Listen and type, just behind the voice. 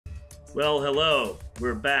Well, hello.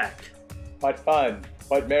 We're back. What fun.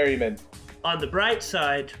 What merriment. On the bright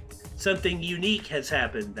side, something unique has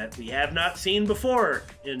happened that we have not seen before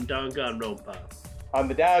in Danganronpa. On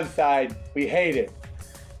the downside, we hate it.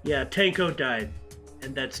 Yeah, Tenko died,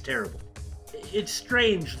 and that's terrible. It's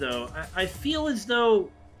strange, though. I feel as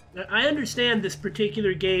though... I understand this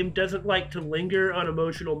particular game doesn't like to linger on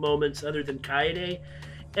emotional moments other than Kaede,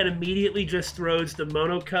 and immediately just throws the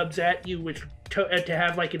Monokubs at you, which to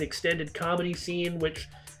have like an extended comedy scene, which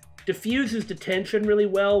diffuses the tension really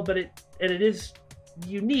well, but it is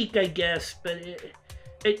unique, I guess, but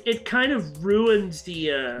it kind of ruins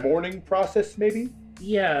the... mourning process, maybe?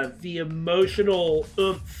 Yeah, the emotional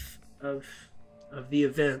oomph of the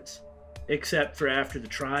events. Except for after the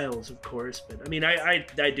trials, of course. But I mean, I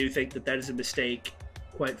do think that is a mistake.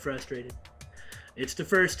 Quite frustrated. It's the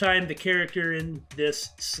first time the character in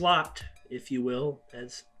this slot, if you will,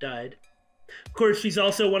 has died. Of course, she's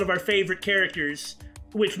also one of our favorite characters,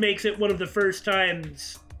 which makes it one of the first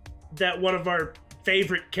times that one of our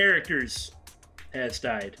favorite characters has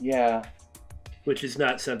died. Yeah. Which is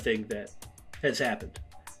not something that has happened.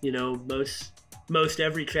 You know, most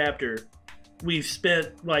every chapter... we've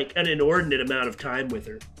spent like an inordinate amount of time with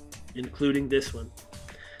her, including this one.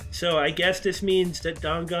 So I guess this means that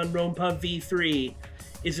Danganronpa V3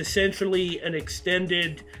 is essentially an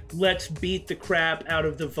extended let's beat the crap out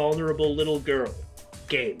of the vulnerable little girl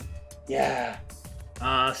game. Yeah.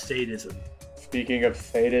 Ah, sadism. Speaking of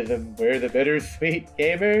sadism, we're the Bittersweet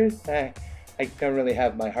gamers. I don't really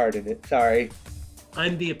have my heart in it, sorry.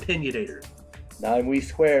 I'm the opinionator. 9 we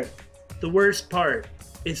square. The worst part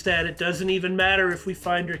is that it doesn't even matter if we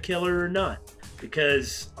find her killer or not,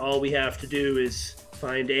 because all we have to do is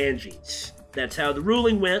find Angie's. That's how the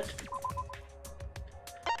ruling went.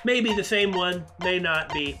 Maybe the same one, may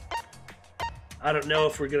not be. I don't know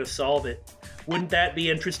if we're gonna solve it. Wouldn't that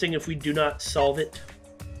be interesting if we do not solve it?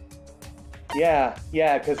 Yeah,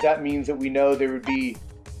 because that means that we know there'd be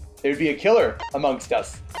a killer amongst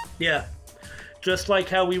us. Yeah, just like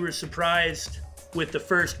how we were surprised with the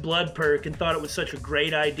first blood perk and thought it was such a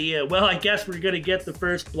great idea. Well, I guess we're gonna get the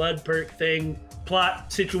first blood perk thing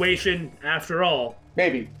plot situation after all.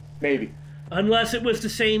 Maybe. Unless it was the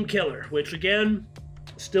same killer, which again,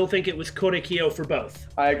 still think it was Korekiyo for both.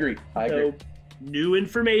 I agree. So, new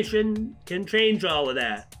information can change all of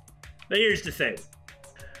that. But here's the thing.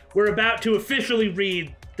 We're about to officially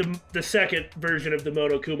read the second version of the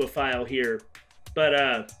Monokuma file here.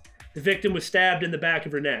 But the victim was stabbed in the back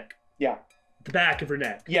of her neck. Yeah. The back of her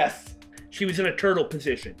neck. Yes. She was in a turtle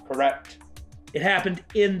position. Correct. It happened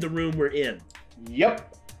in the room we're in.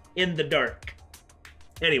 Yep. In the dark.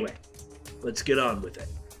 Anyway, let's get on with it.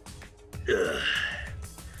 Ugh.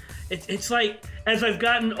 It's like, as I've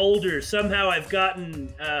gotten older, somehow I've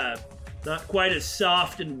gotten not quite as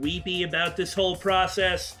soft and weepy about this whole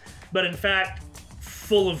process, but in fact,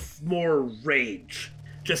 full of more rage.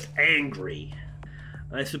 Just angry.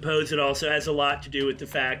 I suppose it also has a lot to do with the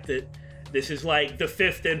fact that this is like the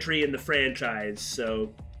 5th entry in the franchise,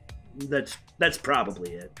 so that's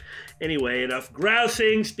probably it. Anyway, enough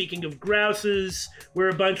grousing. Speaking of grouses, we're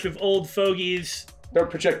a bunch of old fogies. Don't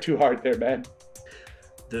project too hard there, man.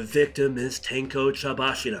 The victim is Tenko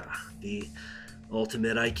Chabashira, the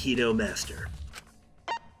ultimate Aikido master.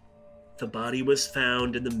 The body was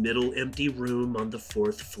found in the middle empty room on the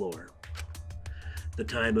 4th floor. The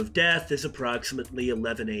time of death is approximately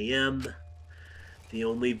 11 a.m., The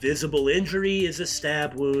only visible injury is a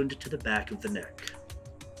stab wound to the back of the neck.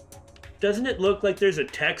 Doesn't it look like there's a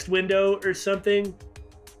text window or something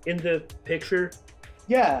in the picture?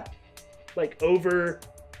 Yeah. Like over...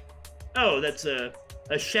 Oh, that's a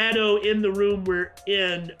shadow in the room we're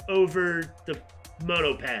in over the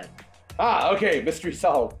monopad. Ah, okay. Mystery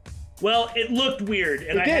solved. Well, it looked weird.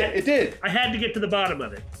 And it did. I had to get to the bottom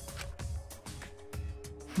of it.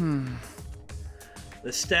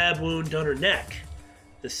 The stab wound on her neck.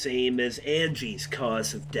 The same as Angie's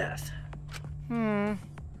cause of death.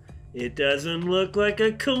 It doesn't look like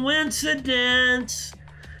a coincidence.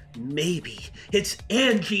 Maybe it's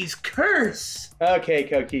Angie's curse. Okay,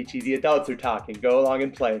 Kokichi, the adults are talking. Go along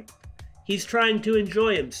and play. He's trying to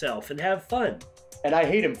enjoy himself and have fun. And I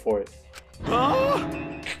hate him for it.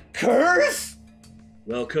 Curse?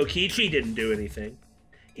 Well, Kokichi didn't do anything.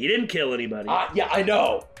 He didn't kill anybody. Yeah, I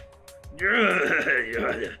know.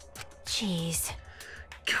 Jeez.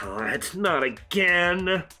 God, not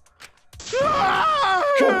again.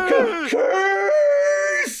 Curse!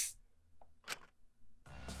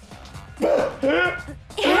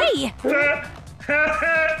 Hey!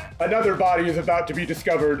 Another body is about to be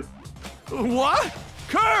discovered. What?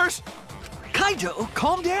 Curse? Kaito,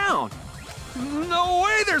 calm down. No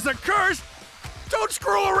way there's a curse! Don't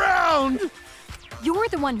screw around! You're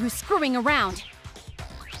the one who's screwing around.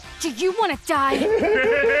 Do you want to die?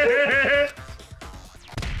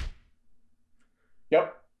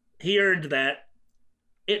 Yep. He earned that.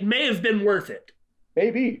 It may have been worth it.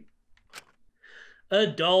 Maybe. A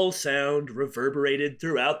dull sound reverberated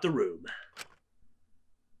throughout the room.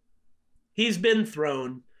 He's been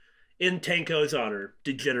thrown, in Tenko's honor,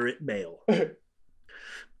 degenerate male.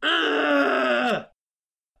 Ah!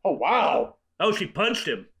 Oh, wow. Oh, she punched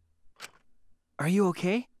him. Are you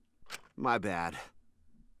okay? My bad.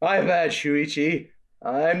 My bad, Shuichi.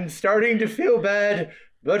 I'm starting to feel bad,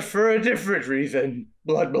 but for a different reason.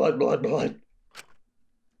 Blood, blood, blood, blood.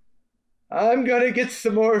 I'm gonna get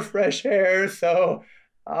some more fresh air, so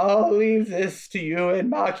I'll leave this to you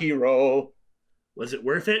and Maki roll. Was it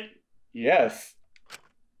worth it? Yes.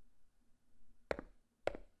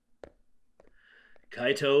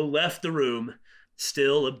 Kaito left the room,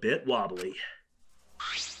 still a bit wobbly.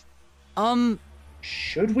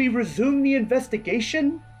 Should we resume the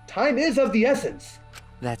investigation? Time is of the essence.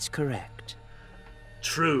 That's correct.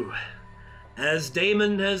 True. As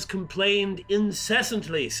Damon has complained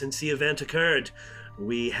incessantly since the event occurred,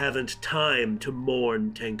 we haven't time to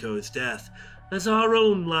mourn Tenko's death, as our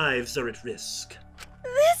own lives are at risk.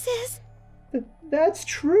 This is... That's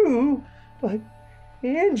true, but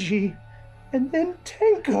Angie, and then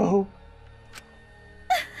Tenko.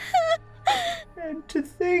 And to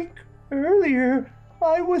think, earlier,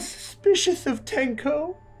 I was suspicious of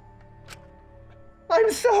Tenko.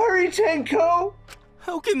 I'm sorry, Tenko.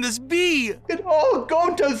 How can this be? It's all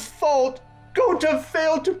Gonta's fault. Gonta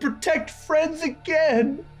failed to protect friends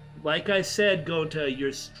again. Like I said, Gonta,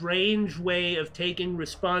 your strange way of taking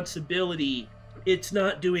responsibility, it's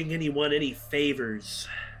not doing anyone any favors.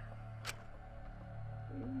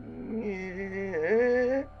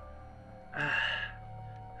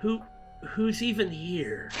 Who's even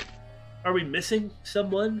here? Are we missing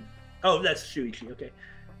someone? Oh, that's Shuichi, okay.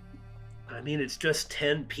 I mean, it's just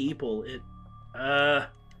 10 people. Well,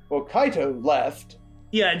 Kaito left.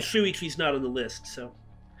 Yeah, and Shuichi's not on the list, so...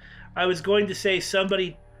 I was going to say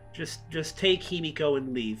somebody just take Himiko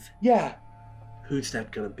and leave. Yeah. Who's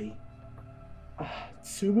that gonna be?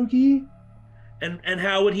 Tsumugi? And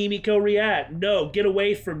how would Himiko react? No, get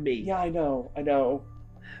away from me. Yeah, I know.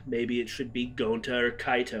 Maybe it should be Gonta or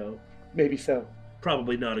Kaito. Maybe so.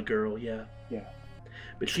 Probably not a girl, yeah. Yeah.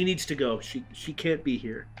 But she needs to go. She can't be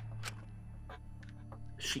here.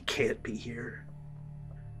 She can't be here.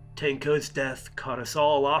 Tenko's death caught us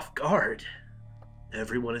all off guard.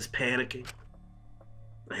 Everyone is panicking.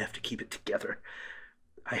 I have to keep it together.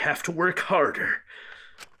 I have to work harder.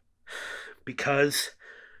 Because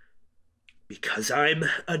I'm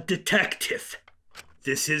a detective.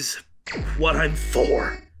 This is what I'm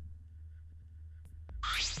for.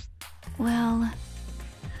 Well...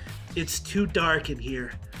 It's too dark in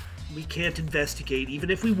here. We can't investigate even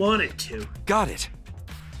if we wanted to. Got it.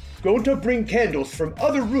 Gonta bring candles from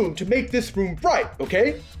other room to make this room bright,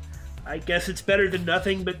 okay? I guess it's better than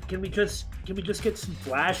nothing, but can we just get some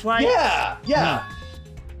flashlights? Yeah.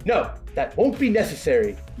 No, that won't be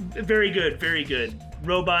necessary. Very good, very good.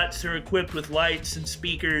 Robots are equipped with lights and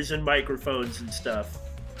speakers and microphones and stuff.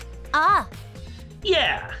 Ah.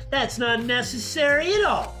 Yeah, that's not necessary at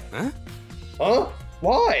all. Huh?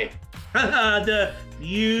 Why?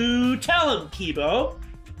 You tell him, Kibo.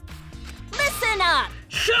 Listen up!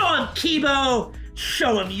 Show him, Kibo!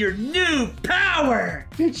 Show him your new power!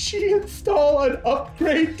 Did she install an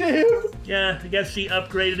upgrade to him? Yeah, I guess she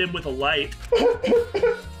upgraded him with a light.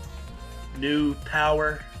 New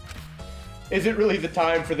power. Is it really the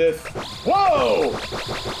time for this? Whoa!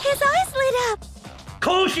 His eyes lit up!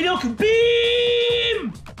 Koshinoku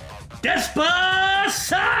beam! Despacite!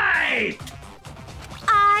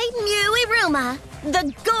 I, Mu Iruma,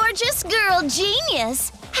 the gorgeous girl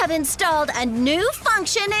genius, have installed a new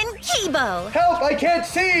function in Kibo. Help, I can't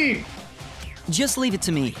see! Just leave it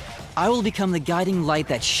to me. I will become the guiding light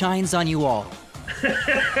that shines on you all.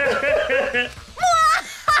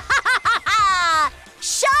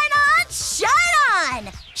 Shine on, shine on!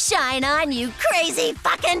 Shine on, you crazy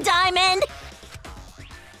fucking diamond!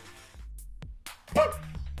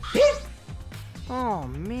 Oh,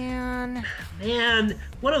 man. Man,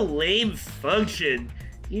 what a lame function.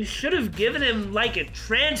 You should have given him like a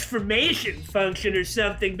transformation function or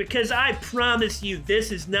something, because I promise you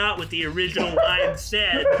this is not what the original line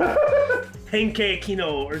said. Henkei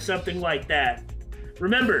Kino or something like that.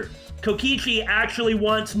 Remember, Kokichi actually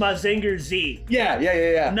wants Mazinger Z.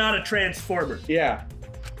 Yeah. Not a transformer. Yeah.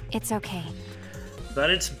 It's okay. But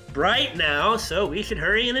it's bright now, so we should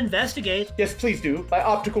hurry and investigate. Yes, please do. My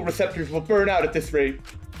optical receptors will burn out at this rate.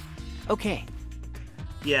 Okay.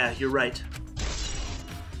 Yeah, you're right.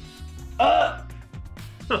 Huh.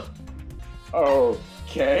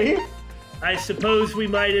 Okay. I suppose we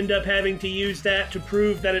might end up having to use that to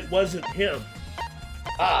prove that it wasn't him.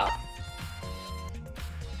 Ah.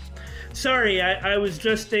 Sorry, I was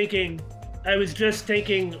just thinking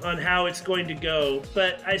on how it's going to go,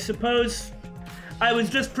 but I suppose I was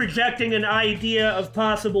just projecting an idea of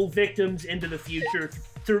possible victims into the future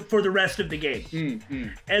for the rest of the game.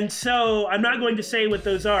 And so I'm not going to say what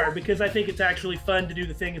those are because I think it's actually fun to do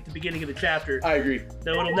the thing at the beginning of the chapter. I agree.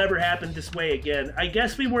 Though it'll never happen this way again. I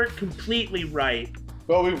guess we weren't completely right.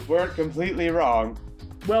 Well, we weren't completely wrong.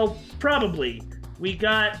 Well, probably. We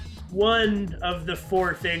got one of the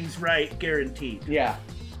 4 things right, guaranteed. Yeah.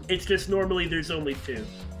 It's just normally there's only 2.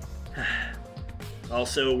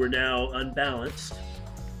 Also, we're now unbalanced.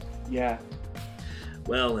 Yeah.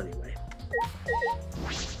 Well, anyway.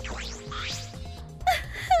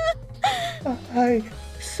 I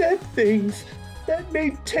said things that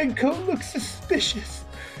made Tenko look suspicious,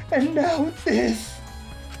 and now this.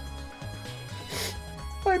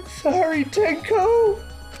 I'm sorry, Tenko.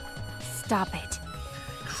 Stop it.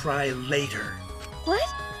 Cry later. What?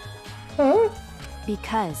 Huh?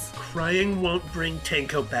 Because Crying won't bring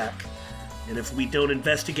Tenko back. And if we don't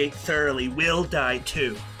investigate thoroughly, we'll die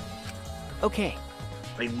too. Okay.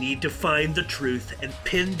 I need to find the truth and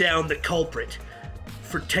pin down the culprit.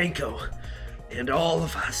 For Tenko. And all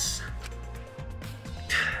of us.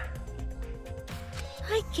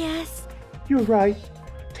 I guess. You're right.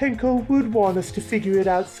 Tenko would want us to figure it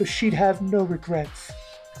out so she'd have no regrets.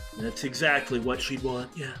 That's exactly what she'd want,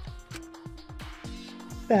 yeah.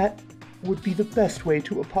 That would be the best way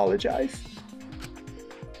to apologize.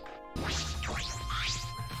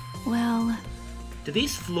 well, Do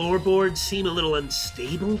these floorboards seem a little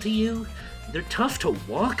unstable to you? They're tough to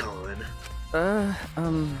walk on.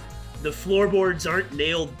 The floorboards aren't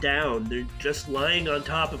nailed down. They're just lying on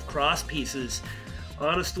top of cross pieces.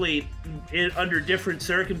 Honestly, under different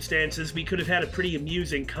circumstances, we could have had a pretty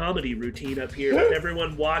amusing comedy routine up here with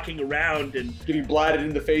everyone walking around and... Getting blatted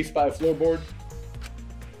in the face by a floorboard?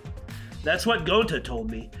 That's what Gonta told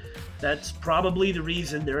me. That's probably the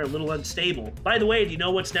reason they're a little unstable. By the way, do you know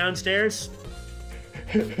what's downstairs?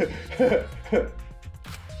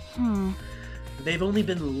 They've only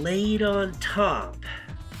been laid on top.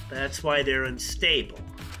 That's why they're unstable.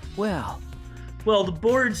 Well, Well, the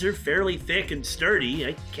boards are fairly thick and sturdy.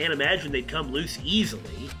 I can't imagine they'd come loose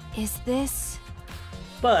easily. is this...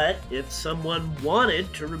 But if someone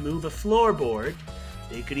wanted to remove a floorboard,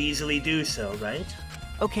 they could easily do so, right?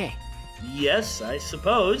 okay. Yes, I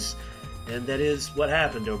suppose. And that is what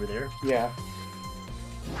happened over there. Yeah.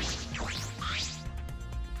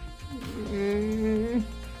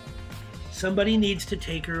 Somebody needs to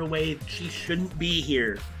take her away. She shouldn't be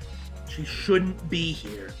here. She shouldn't be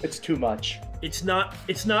here. It's too much. It's not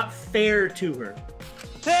fair to her.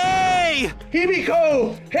 Hey!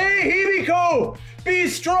 Himiko! Hey, Himiko! Be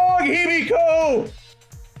strong, Himiko!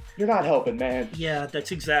 You're not helping, man. Yeah,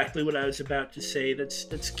 that's exactly what I was about to say.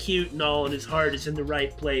 That's cute and all, and his heart is in the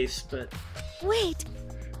right place, but... Wait,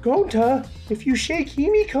 Gonta, if you shake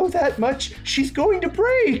Himiko that much, she's going to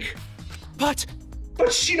break. But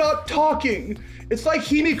But she's not talking. It's like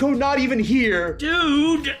Himiko not even here.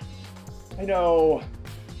 Dude! I know.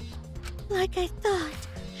 like I thought.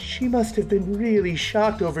 She must have been really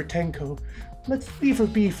shocked over Tenko. Let's leave her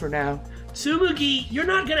be for now. Tsumugi, you're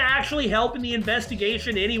not gonna actually help in the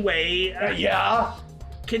investigation anyway. Yeah?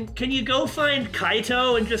 Can you go find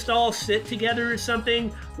Kaito and just all sit together or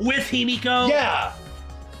something with Himiko? Yeah!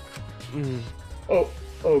 Oh,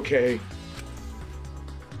 okay.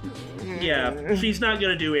 Yeah, she's not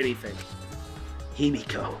gonna do anything.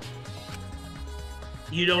 Himiko.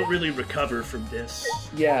 You don't really recover from this.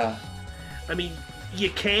 Yeah. I mean, you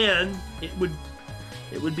can. It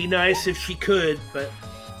would be nice if she could, but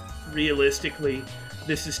realistically,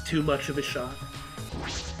 this is too much of a shock.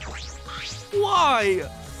 why?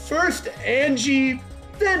 First Angie,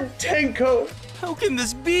 then Tenko. How can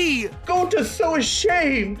this be? Gonta's so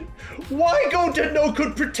ashamed. Why Gonta no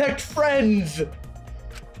could protect friends?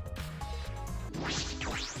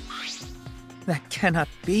 That cannot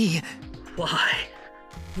be. Why?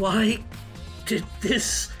 Why did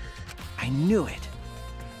this... I knew it.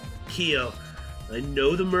 Kyo, I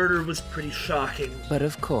know the murder was pretty shocking. But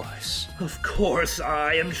of course. Of course,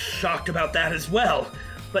 I am shocked about that as well.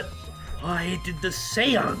 But why did the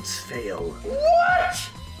seance fail? What?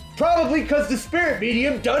 Probably because the spirit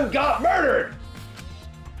medium done got murdered.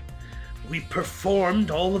 We performed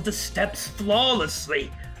all of the steps flawlessly.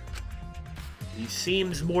 He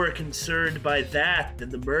seems more concerned by that than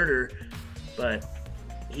the murder, but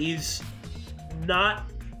he's not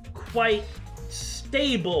quite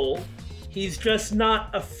stable. He's just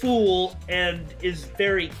not a fool and is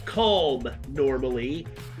very calm normally.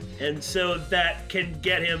 And so that can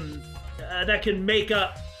get him, that can make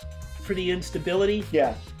up for the instability.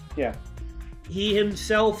 Yeah. He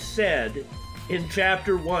himself said in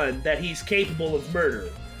chapter 1 that he's capable of murder.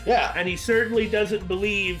 Yeah. And he certainly doesn't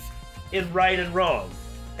believe in right and wrong,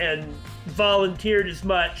 and volunteered as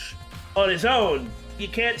much on his own. You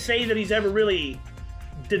can't say that he's ever really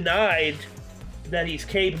denied that he's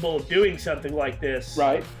capable of doing something like this.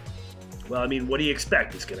 Right. Well, I mean, what do you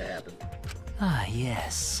expect is going to happen? Ah,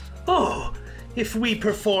 yes. Oh, if we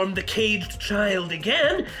perform the caged child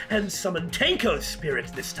again and summon Tenko's spirit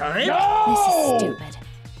this time... No! This is stupid.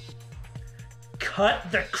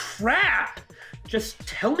 Cut the crap! Just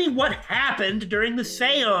tell me what happened during the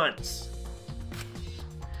seance.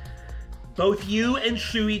 Both you and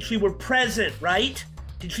Shuichi were present, right?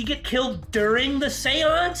 Did she get killed during the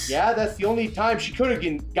seance? Yeah, that's the only time she could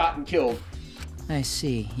have gotten killed. I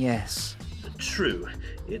see, yes. True.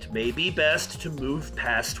 It may be best to move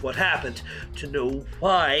past what happened, to know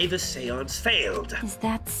why the seance failed. Is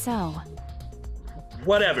that so?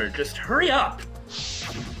 Whatever, just hurry up!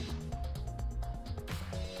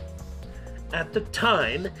 At the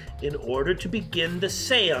time, in order to begin the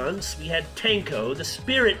seance, we had Tenko, the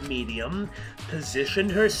spirit medium, position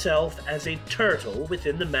herself as a turtle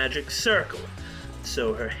within the magic circle,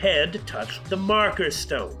 so her head touched the marker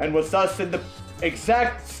stone. And was thus in the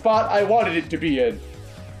exact spot I wanted it to be in.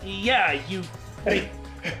 Yeah,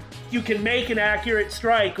 you can make an accurate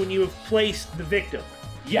strike when you have placed the victim.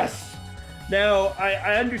 Yes. Now,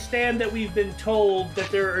 I understand that we've been told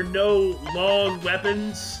that there are no long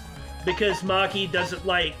weapons because Maki doesn't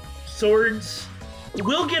like swords.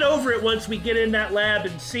 We'll get over it once we get in that lab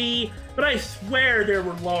and see, but I swear there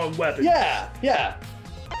were long weapons. Yeah.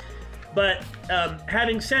 But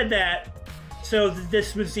having said that, so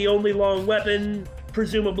this was the only long weapon,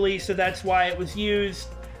 presumably, so that's why it was used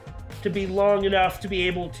to be long enough to be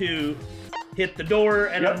able to hit the door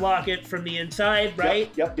and unlock it from the inside, right?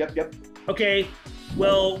 Yep. Okay,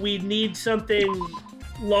 well, we need something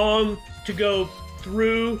long to go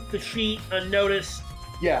through the sheet unnoticed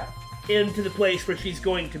into the place where she's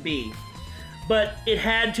going to be. But it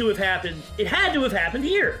had to have happened. It had to have happened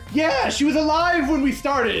here. Yeah, she was alive when we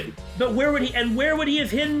started. But where would he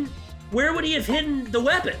have hidden the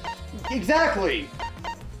weapon? Exactly.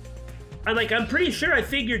 I'm pretty sure I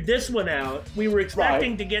figured this one out. We were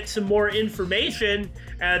expecting to get some more information,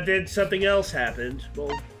 and then something else happened.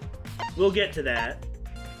 Well, we'll get to that.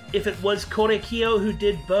 If it was Korekiyo who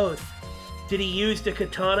did both, did he use the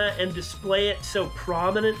katana and display it so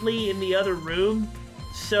prominently in the other room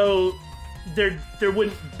so there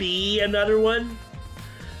wouldn't be another one?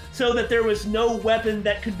 So that there was no weapon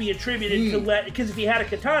that could be attributed to because if he had a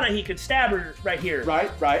katana, he could stab her right here.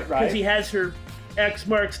 Right. Because he has her X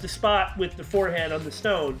marks the spot with the forehead on the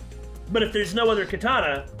stone. But if there's no other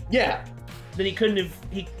katana, then he couldn't have.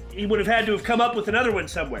 He would have had to have come up with another one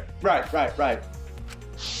somewhere. Right.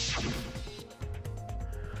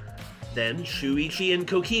 Then Shuichi and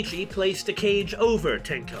Kokichi placed a cage over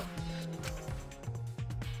Tenko.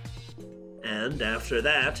 And after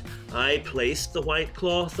that, I placed the white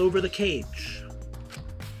cloth over the cage.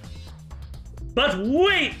 But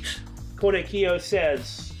wait! Korekiyo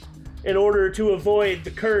says. In order to avoid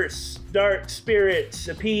the curse, dark spirits,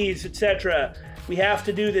 appease, etc., we have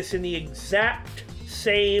to do this in the exact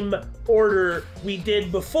same order we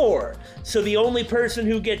did before. So the only person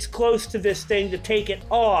who gets close to this thing to take it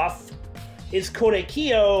off is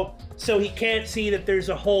Korekiyo, so he can't see that there's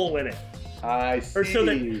a hole in it. I see. Or so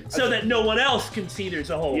that no one else can see there's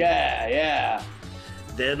a hole. Yeah.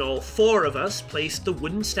 Then all four of us placed the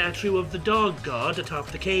wooden statue of the dog god atop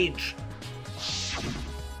the cage.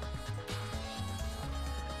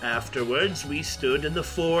 Afterwards, we stood in the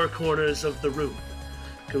four corners of the room.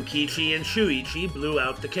 Kokichi and Shuichi blew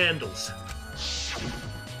out the candles.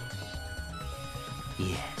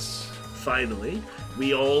 Yes. Finally,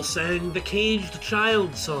 we all sang the Caged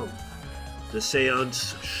Child song. The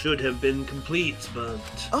seance should have been complete, but...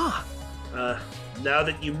 now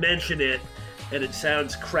that you mention it, and it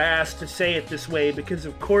sounds crass to say it this way, because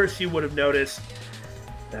of course you would have noticed,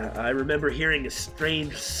 I remember hearing a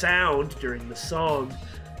strange sound during the song.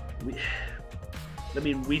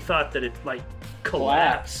 We thought that it,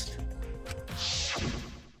 collapsed.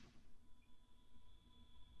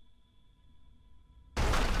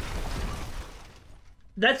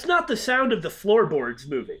 That's not the sound of the floorboards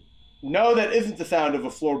moving. No, that isn't the sound of a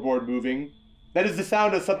floorboard moving. That is the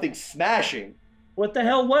sound of something smashing. What the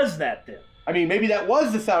hell was that then? I mean, maybe that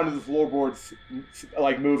was the sound of the floorboards,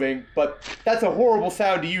 like, moving, but that's a horrible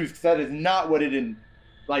sound to use because that is not what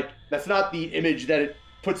that's not the image that it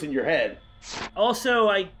puts in your head. Also,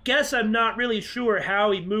 I guess I'm not really sure how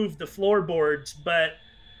he moved the floorboards, but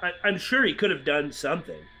I'm sure he could have done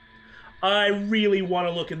something. I really want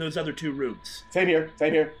to look in those other 2 rooms. Same here.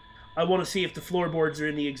 I want to see if the floorboards are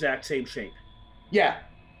in the exact same shape. Yeah.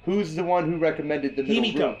 Who's the one who recommended the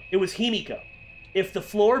middle room? It was Himiko. If the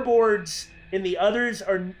floorboards in the others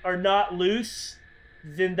are not loose,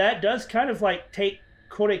 then that does kind of like take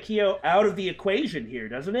Korekiyo out of the equation here,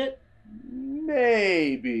 doesn't it?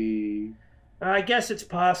 Maybe. I guess it's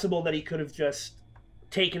possible that he could have just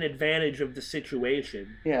taken advantage of the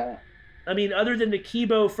situation. Yeah. I mean, other than the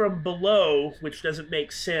kibo from below, which doesn't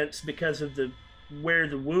make sense because of where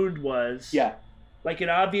the wound was. Yeah. Like, it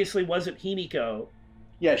obviously wasn't Himiko.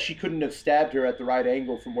 Yeah, she couldn't have stabbed her at the right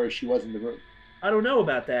angle from where she was in the room. I don't know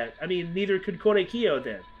about that. I mean, neither could Korekiyo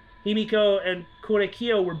then. Himiko and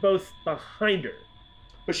Korekiyo were both behind her.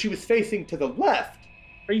 But she was facing to the left.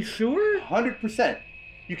 Are you sure? 100%.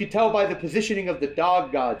 You could tell by the positioning of the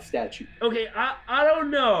dog god statue. Okay, I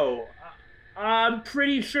don't know. I'm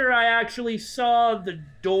pretty sure I actually saw the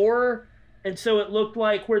door, and so it looked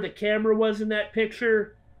like where the camera was in that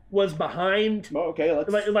picture was behind. Oh, okay,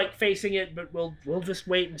 let's... Like facing it, but we'll just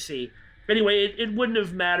wait and see. Anyway, it wouldn't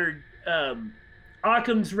have mattered.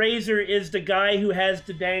 Occam's razor is the guy who has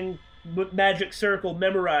the dang magic circle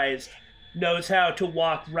memorized, knows how to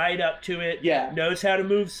walk right up to it, knows how to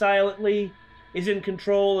move silently, is in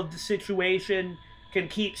control of the situation, can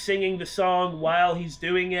keep singing the song while he's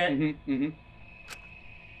doing it. Mm-hmm,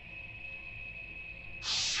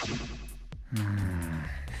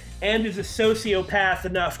 And is a sociopath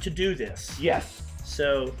enough to do this. Yes.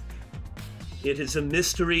 So, it is a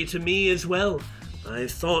mystery to me as well. I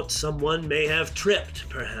thought someone may have tripped,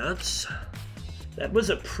 perhaps. That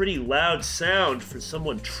was a pretty loud sound for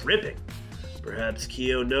someone tripping. Perhaps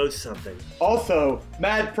Kyo knows something. Also,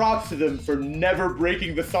 mad props to them for never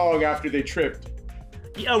breaking the song after they tripped.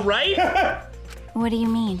 Yeah, right? What do you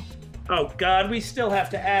mean? Oh god, we still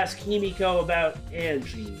have to ask Himiko about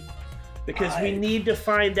Angie. Because we need to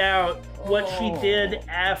find out what she did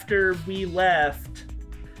after we left.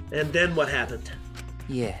 And then what happened?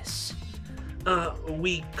 Yes.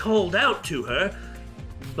 We called out to her,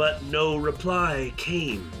 but no reply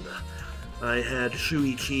came. I had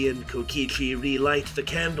Shuichi and Kokichi relight the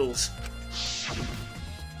candles.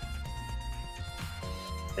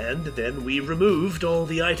 And then we removed all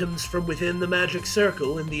the items from within the magic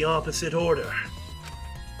circle in the opposite order.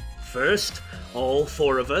 First, all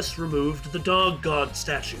 4 of us removed the dog god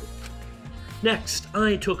statue. Next,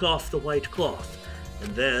 I took off the white cloth,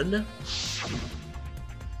 and then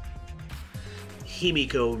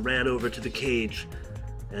Himiko ran over to the cage,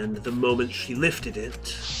 and the moment she lifted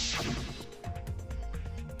it,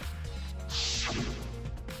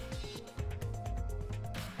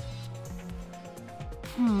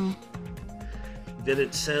 then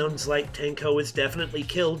it sounds like Tenko was definitely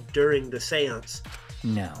killed during the seance.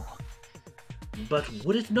 No. But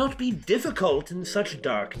would it not be difficult in such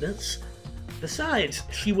darkness? Besides,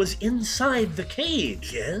 she was inside the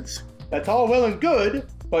cage, yes? That's all well and good,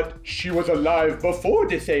 but she was alive before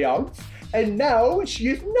the seance, and now she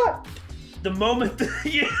is not. The moment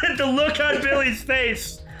the look on Billy's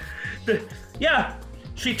face. Yeah,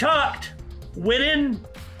 she talked. Went in.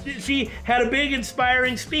 She had a big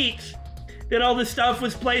inspiring speech. Then all the stuff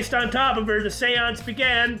was placed on top of her. The seance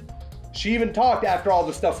began. She even talked after all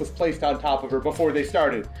the stuff was placed on top of her before they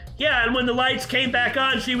started. Yeah, and when the lights came back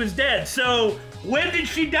on, she was dead. So, when did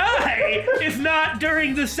she die, if not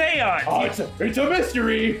during the seance? Oh, it's a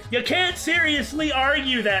mystery! You can't seriously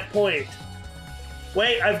argue that point.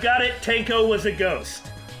 Wait, I've got it. Tenko was a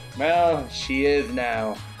ghost. Well, she is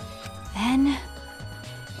now.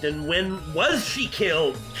 Then when was she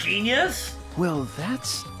killed, genius? Well,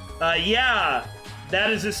 that's... Yeah.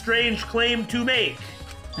 That is a strange claim to make.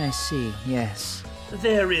 I see, yes.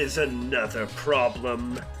 There is another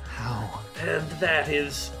problem. How? And that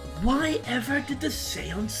is, why ever did the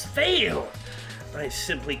seance fail? I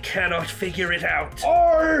simply cannot figure it out.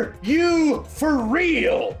 Are you for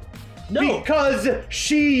real? No. Because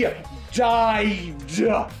she died.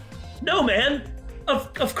 No, man.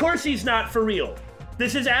 Of course he's not for real.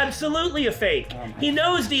 This is absolutely a fake. He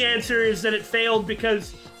knows the answer is that it failed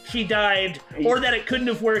because she died, or that it couldn't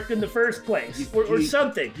have worked in the first place, or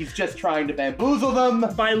something. He's just trying to bamboozle them.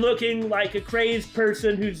 By looking like a crazed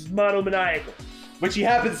person who's monomaniacal. Which he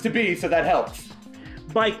happens to be, so that helps.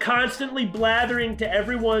 by constantly blathering to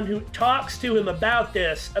everyone who talks to him about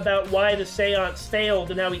this, about why the seance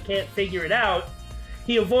failed and how he can't figure it out,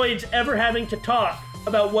 he avoids ever having to talk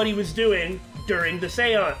about what he was doing during the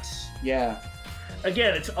seance. Yeah.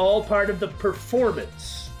 Again, it's all part of the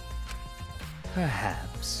performance.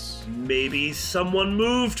 Perhaps. Maybe someone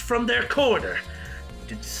moved from their corner.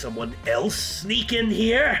 Did someone else sneak in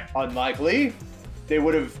here? Unlikely. They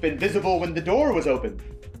would have been visible when the door was open.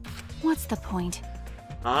 What's the point?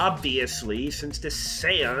 Obviously, since this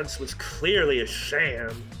seance was clearly a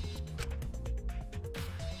sham.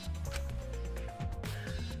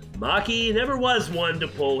 Maki never was one to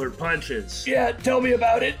pull her punches. Yeah, tell me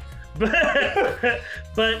about it.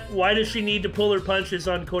 But why does she need to pull her punches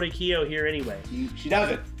on Korekiyo here anyway? She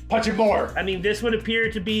doesn't. Punch him more. I mean, this would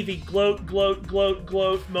appear to be the gloat, gloat, gloat,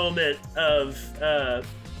 gloat moment of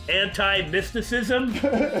anti-mysticism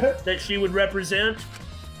that she would represent.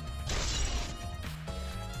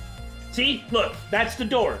 See? Look, that's the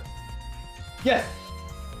door. Yes.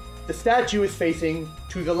 The statue is facing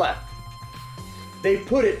to the left. They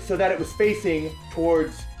put it so that it was facing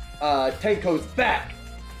towards Tenko's back.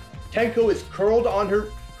 Tenko is curled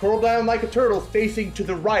down like a turtle, facing to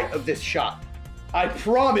the right of this shot. I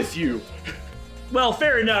promise you. Well,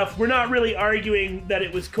 fair enough. We're not really arguing that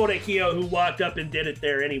it was Korekiyo who walked up and did it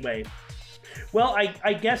there anyway. Well,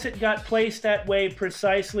 I guess it got placed that way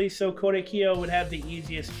precisely so Korekiyo would have the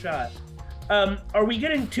easiest shot. Are we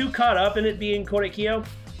getting too caught up in it being Korekiyo?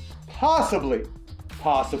 Possibly.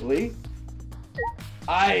 Possibly.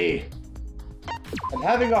 I am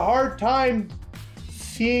having a hard time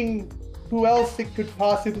seeing who else it could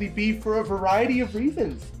possibly be for a variety of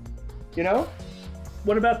reasons. You know?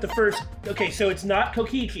 What about the first... Okay, so it's not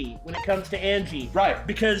Kokichi when it comes to Angie. Right.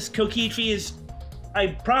 Because Kokichi is... I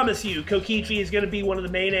promise you, Kokichi is going to be one of the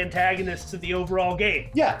main antagonists of the overall game.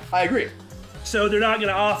 Yeah, I agree. So they're not going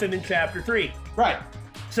to off him in Chapter 3. Right.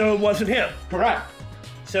 So it wasn't him. Correct.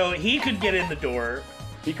 So he could get in the door.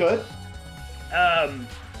 He could.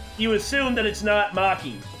 You assume that it's not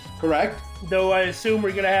Maki. Correct. Though I assume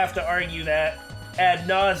we're going to have to argue that ad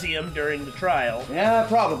nauseum during the trial. Yeah,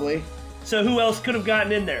 probably. So who else could have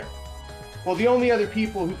gotten in there? Well, the only other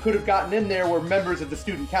people who could have gotten in there were members of the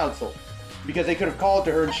student council, because they could have called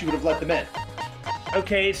to her and she would have let them in.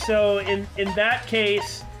 Okay, so in that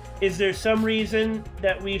case, is there some reason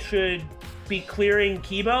that we should be clearing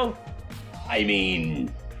Kibo? I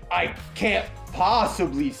mean, I can't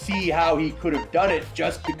possibly see how he could have done it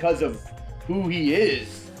just because of who he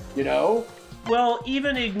is, you know? Well,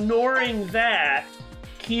 even ignoring that,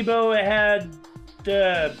 Kibo had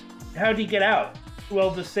the... How'd he get out?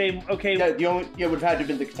 Well, the same... Okay. Yeah, it would have had to have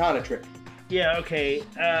been the katana trick. Yeah, okay.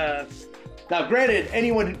 Now, granted,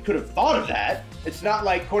 anyone could have thought of that. It's not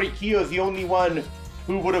like Korekiyo is the only one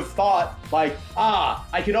who would have thought, like,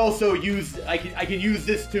 I can also use... I can use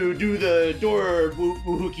this to do the door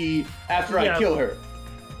wuhuki after I kill her.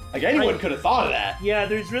 Like, anyone could have thought of that. Yeah,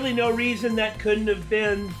 there's really no reason that couldn't have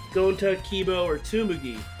been Gonta, Kibo, or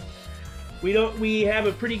Tsumugi. We have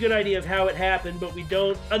a pretty good idea of how it happened, but we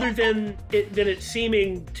don't, other than it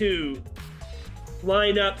seeming to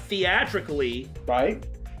line up theatrically. Right.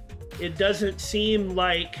 It doesn't seem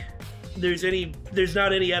like there's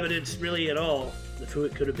not any evidence really at all of who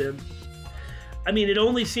it could have been. I mean, it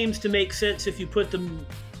only seems to make sense if you put them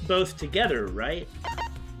both together, right?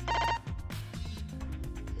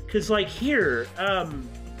 Because, like, here,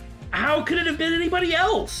 how could it have been anybody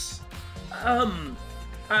else?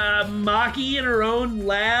 Maki in her own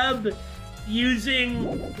lab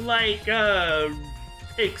using, like,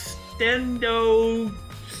 extendo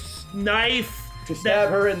knife to stab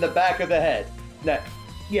her in the back of the head. Neck.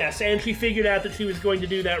 Yes, and she figured out that she was going to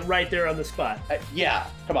do that right there on the spot. Yeah,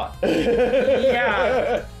 come on.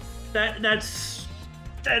 Yeah. That's...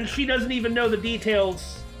 And she doesn't even know the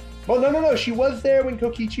details. Well, no. She was there when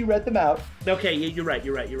Kokichi read them out. Okay, you're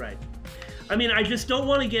right. I mean, I just don't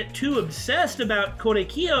want to get too obsessed about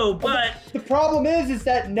Korekiyo, but... The problem is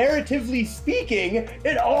that narratively speaking,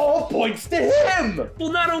 it all points to him!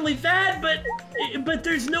 Well, not only that, but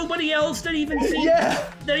there's nobody else that even seems...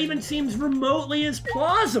 That even seems remotely as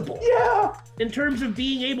plausible. Yeah! In terms of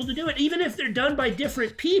being able to do it. Even if they're done by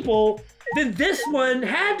different people, then this one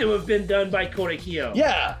had to have been done by Korekiyo.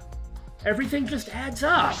 Yeah! Everything just adds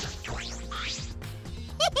up.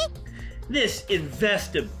 This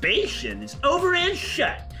investigation is over and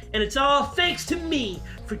shut, and it's all thanks to me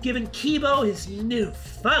for giving Kibo his new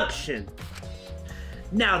function.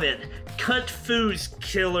 Now then, Cunt Fu's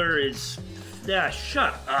killer is...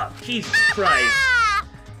 shut up, Jesus Christ.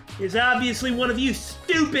 is obviously one of you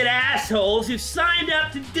stupid assholes who signed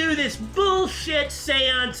up to do this bullshit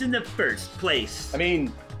seance in the first place. I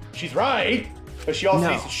mean, she's right, but she also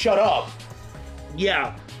needs to shut up.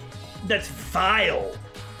 Yeah, that's vile.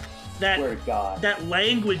 Swear to God. That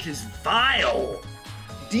language is vile.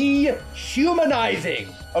 Dehumanizing,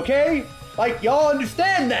 okay? Like, y'all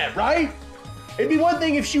understand that, right? It'd be one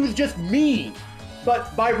thing if she was just mean,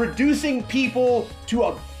 but by reducing people to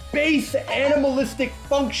a base animalistic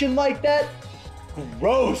function like that,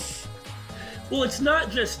 gross. Well, it's not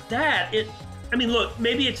just that. I mean, look,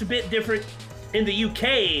 maybe it's a bit different in the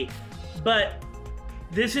UK, but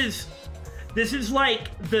this is like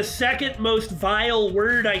the second most vile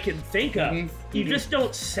word I can think of. You just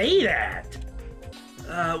don't say that.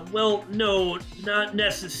 Well, no, not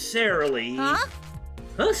necessarily. Huh?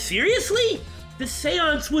 Huh? Seriously? The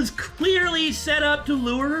seance was clearly set up to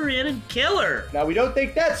lure her in and kill her. Now, we don't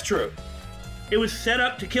think that's true. It was set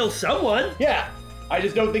up to kill someone. Yeah, I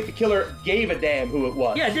just don't think the killer gave a damn who it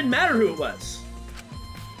was. Yeah, it didn't matter who it was.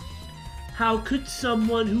 How could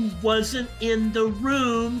someone who wasn't in the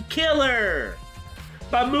room kill her?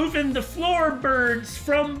 By moving the floorboards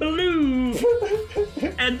from below.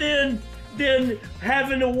 And then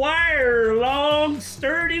having a wire, long,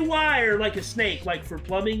 sturdy wire, like a snake, like for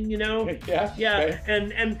plumbing, you know? Yeah. Yeah, Okay.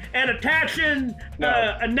 and attaching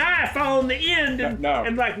a knife on the end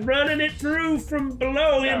and like running it through from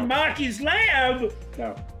below in Maki's lab.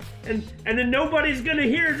 No. And then nobody's gonna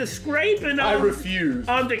hear the scraping I refuse.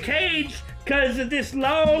 on the cage because of this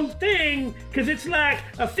long thing, because it's like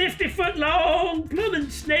a 50-foot long plumbing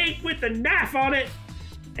snake with a knife on it.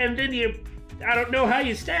 And then I don't know how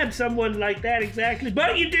you stab someone like that exactly,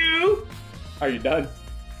 but you do. Are you done?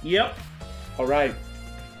 Yep. All right.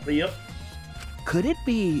 Yep. Could it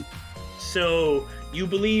be... So, you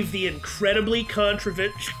believe the incredibly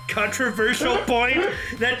controversial point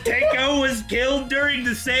that Tenko was killed during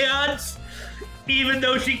the seance? Even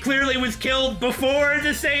though she clearly was killed before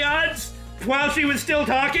the seance? While she was still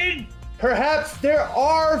talking? Perhaps there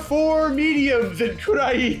are 4 mediums in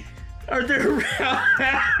Kurai. Are there...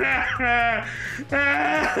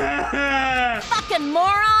 Fucking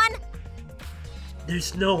moron!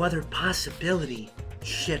 There's no other possibility.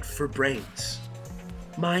 Shit for brains.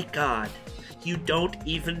 My God, you don't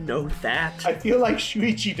even know that? I feel like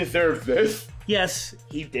Shuichi deserves this. Yes,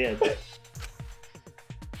 he did.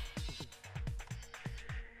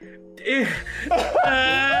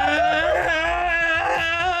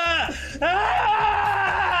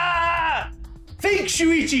 Think,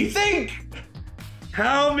 Shuichi, think!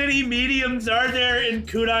 How many mediums are there in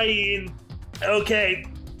Kudain? Okay,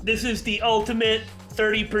 this is the ultimate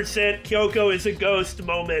 30% Kyoko is a ghost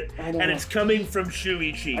moment, and it's coming from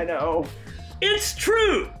Shuichi. I know. It's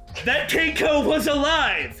true that Tenko was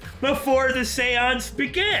alive before the seance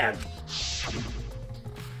began.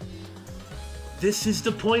 This is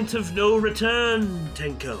the point of no return,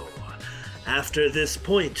 Tenko. After this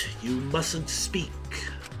point, you mustn't speak.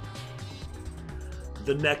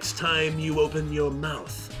 The next time you open your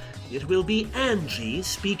mouth, it will be Angie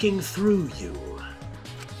speaking through you.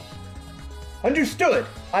 Understood.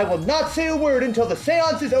 I will not say a word until the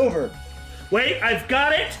seance is over. Wait, I've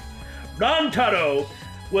got it! Rantaro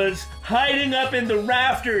was hiding up in the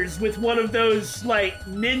rafters with one of those, like,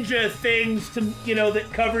 ninja things to, you know,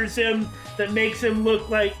 that covers him, that makes him look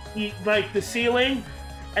like the ceiling,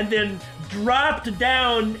 and then dropped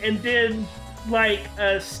down and did, like,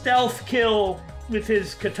 a stealth kill with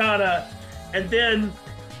his katana, and then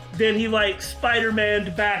he, like,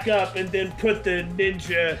 Spider-Man'd back up and then put the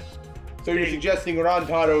ninja... So you're suggesting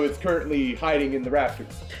Rantaro is currently hiding in the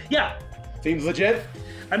rafters? Yeah. Seems legit.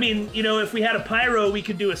 I mean, you know, if we had a pyro, we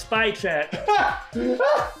could do a spy chat.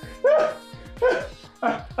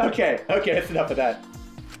 Okay, that's enough of that.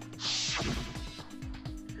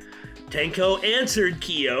 Tenko answered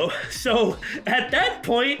Kyo, so at that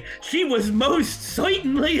point, she was most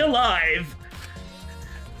certainly alive.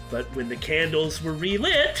 But when the candles were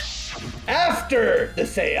relit... After the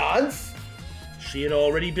seance... She had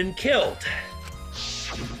already been killed.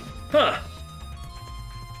 Huh.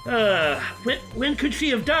 When could she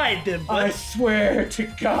have died then, bud? I swear to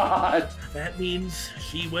God. That means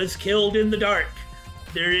she was killed in the dark.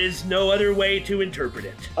 There is no other way to interpret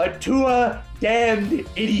it. A Tua damned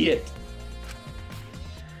idiot.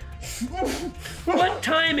 What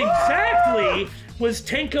time exactly was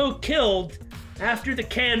Tenko killed after the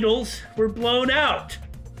candles were blown out?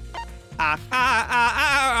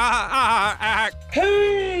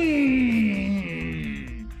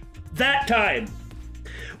 That time.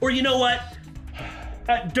 Or you know what?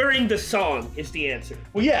 During the song is the answer.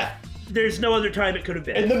 Well, yeah. There's no other time it could have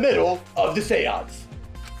been. In the middle of the seance.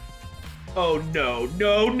 Oh no,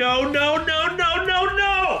 no, no, no, no, no, no,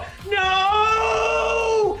 no!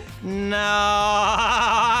 No! No!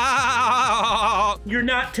 You're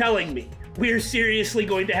not telling me we're seriously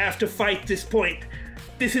going to have to fight this point.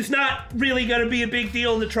 This is not really going to be a big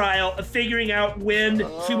deal in the trial of figuring out when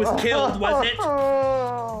she was killed, was it?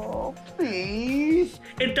 Oh, please.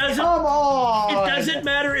 It doesn't. Come on. It doesn't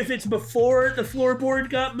matter if it's before the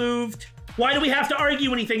floorboard got moved. Why do we have to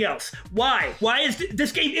argue anything else? Why? Why is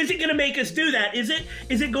this game isn't going to make us do that? Is it?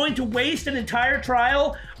 Is it going to waste an entire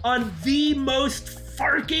trial on the most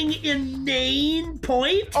farking inane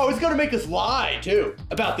point? Oh, it's gonna make us lie too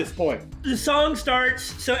about this point. The song starts,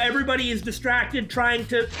 so everybody is distracted trying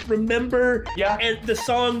to remember and the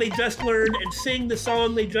song they just learned and sing the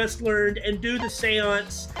song they just learned and do the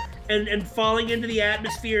seance and falling into the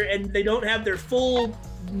atmosphere, and they don't have their full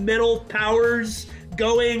mental powers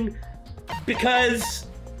going because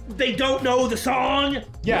they don't know the song.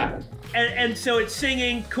 Yeah. And so it's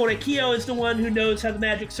singing. Korekiyo is the one who knows how the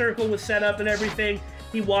magic circle was set up and everything.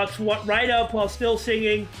 He walks right up while still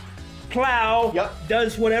singing. Plow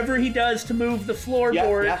does whatever he does to move the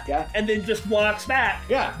floorboard and then just walks back.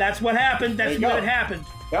 Yeah. That's what happened. That's when it happened.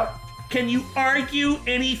 Yep. Can you argue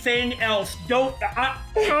anything else? Don't.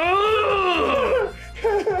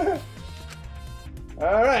 All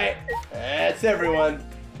right. That's everyone.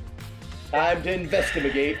 Time to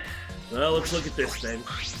investigate. Well, let's look at this thing.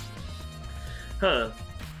 Huh.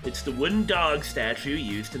 It's the wooden dog statue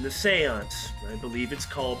used in the seance. I believe it's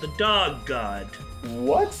called the Dog God.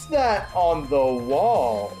 What's that on the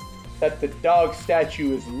wall that the dog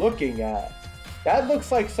statue is looking at? That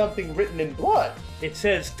looks like something written in blood. It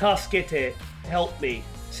says, Tasukete, help me,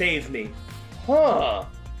 save me. Huh.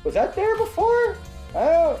 Was that there before?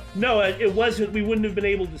 No, it wasn't. We wouldn't have been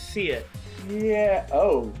able to see it. Yeah.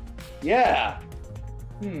 Oh. Yeah.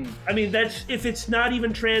 I mean, that's if it's not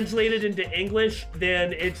even translated into English,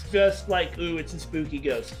 then it's just like, ooh, it's a spooky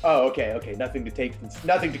ghost. Oh, okay, okay. Nothing to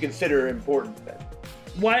consider important then.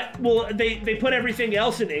 Why? Well, they put everything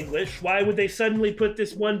else in English. Why would they suddenly put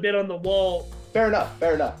this one bit on the wall? Fair enough,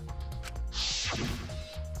 fair enough.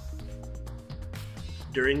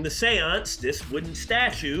 During the seance, this wooden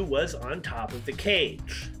statue was on top of the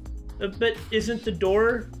cage. But isn't the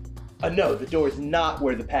door? No, the door is not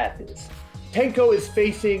where the path is. Tenko is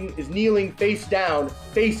kneeling face down,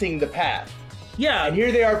 facing the path. Yeah. And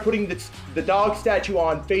here they are putting the dog statue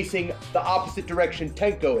on, facing the opposite direction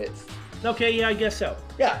Tenko is. Okay, yeah, I guess so.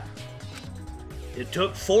 Yeah. It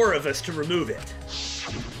took 4 of us to remove it.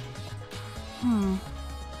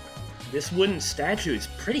 This wooden statue is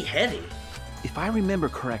pretty heavy. If I remember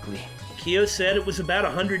correctly, Kyo said it was about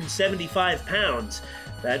 175 pounds.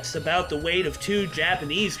 That's about the weight of 2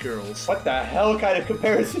 Japanese girls. What the hell kind of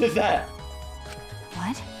comparison is that?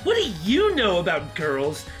 What? What do you know about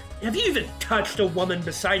girls? Have you even touched a woman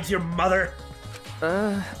besides your mother?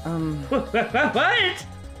 What?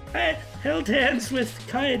 I held hands with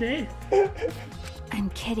Kaede. I'm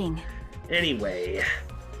kidding. Anyway.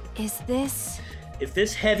 Is this... If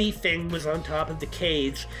this heavy thing was on top of the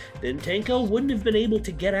cage, then Tenko wouldn't have been able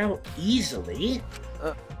to get out easily.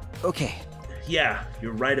 Okay. Yeah,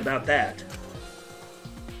 you're right about that.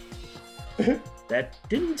 That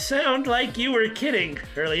didn't sound like you were kidding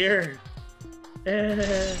earlier.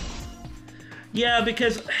 Yeah,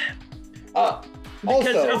 because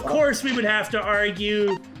of course we would have to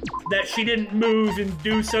argue that she didn't move and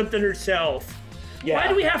do something herself. Yeah. Why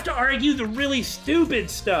do we have to argue the really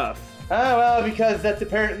stupid stuff? Oh, well, because that's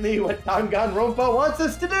apparently what Danganronpa wants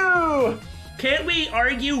us to do! Can't we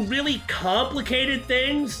argue really complicated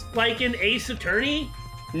things, like in Ace Attorney?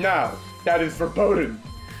 No, that is verboten.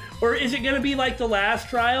 Or is it going to be like the last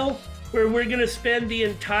trial, where we're going to spend the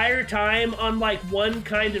entire time on like one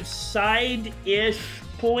kind of side-ish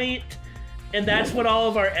point, and that's what all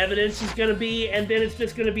of our evidence is going to be, and then it's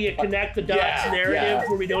just going to be a connect-the-dots narrative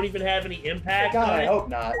where we don't even have any impact on it? I hope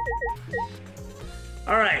not.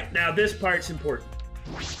 All right, now this part's important.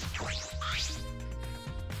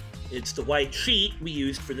 It's the white sheet we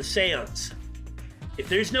used for the seance. If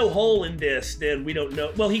there's no hole in this, then we don't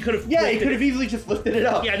know. Well, he could have. Yeah, he could have easily just lifted it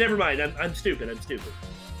up. Yeah, never mind. I'm stupid.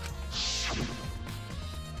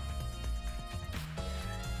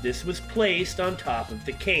 This was placed on top of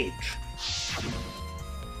the cage.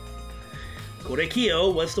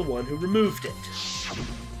 Korekiyo was the one who removed it.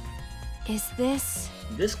 Is this...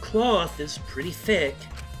 This cloth is pretty thick.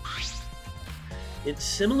 It's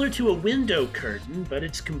similar to a window curtain, but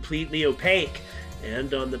it's completely opaque.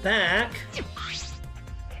 And on the back...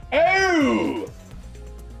 Oh!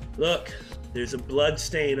 Look, there's a blood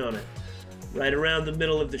stain on it. Right around the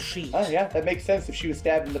middle of the sheet. Oh, yeah, that makes sense if she was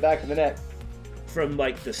stabbed in the back of the neck. from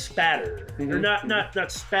like the spatter, or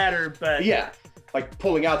not spatter, but Yeah, like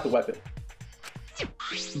pulling out the weapon.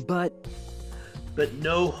 But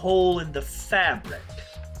no hole in the fabric,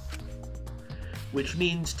 which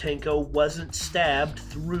means Tenko wasn't stabbed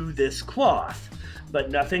through this cloth. But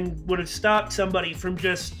nothing would have stopped somebody from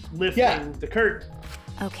just lifting the curtain.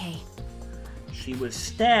 Okay. She was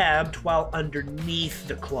stabbed while underneath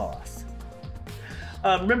the cloth.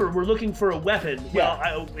 Remember, we're looking for a weapon. Yeah.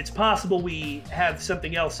 Well, it's possible we have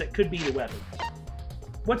something else that could be the weapon.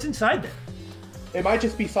 What's inside there? It might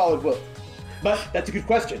just be solid wood. But that's a good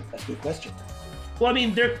question. That's a good question. Well, I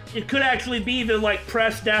mean, it could actually be the, like,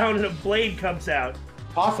 press down and a blade comes out.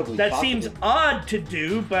 Possibly. That seems odd to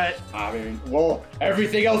do, but... I mean, well,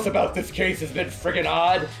 everything else about this case has been friggin'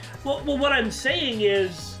 odd. Well, what I'm saying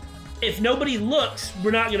is, if nobody looks,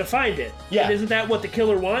 we're not going to find it. Yeah. And isn't that what the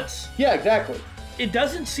killer wants? Yeah, exactly. It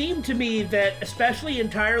doesn't seem to me that, especially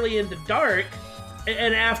entirely in the dark,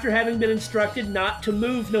 and after having been instructed not to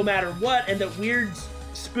move no matter what, and that weird,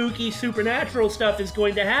 spooky, supernatural stuff is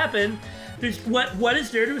going to happen, what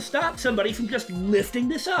is there to stop somebody from just lifting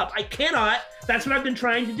this up? I cannot. That's what I've been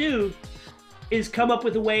trying to do, is come up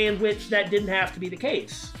with a way in which that didn't have to be the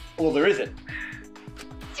case. Well, there isn't.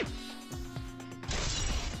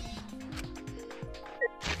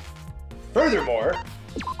 Furthermore,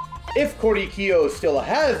 if Korikyo still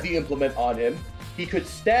has the implement on him, he could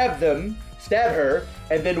stab her,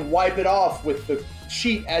 and then wipe it off with the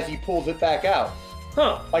sheet as he pulls it back out.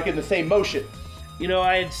 Huh. Like in the same motion. You know,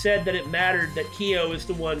 I had said that it mattered that Kyo is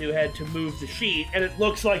the one who had to move the sheet, and it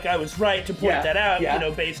looks like I was right to point that out, you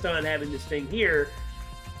know, based on having this thing here.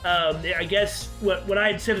 I guess what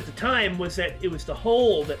I had said at the time was that it was the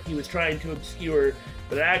hole that he was trying to obscure,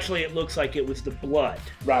 but actually it looks like it was the blood.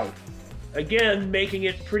 Right. Again, making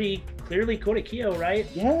it pretty clearly Korikyo, right?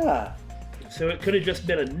 Yeah. So it could have just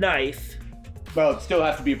been a knife. Well, it'd still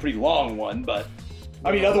have to be a pretty long one, but...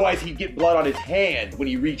 I mean, otherwise he'd get blood on his hand when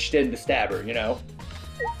he reached in to stab her, you know?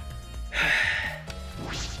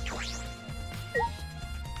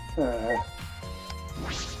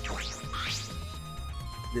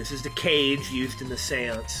 This is the cage used in the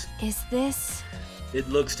seance. Is this... It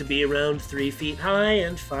looks to be around 3 feet high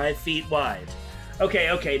and 5 feet wide.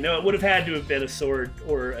 Okay, no, it would have had to have been a sword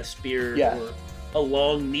or a spear or a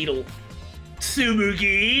long needle.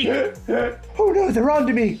 Tsumugi! Oh no, they're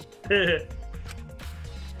onto me!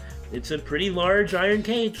 It's a pretty large iron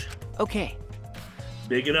cage. okay.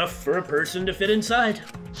 Big enough for a person to fit inside.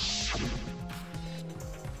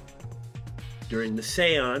 During the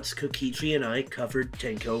seance, Kokichi and I covered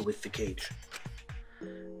Tenko with the cage.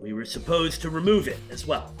 We were supposed to remove it as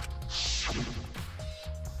well.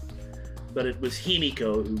 But it was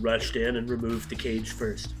Himiko who rushed in and removed the cage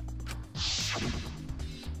first.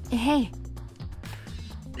 Hey,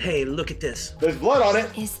 Hey, look at this. There's blood on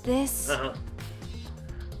it! is this... Uh-huh.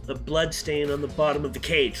 A blood stain on the bottom of the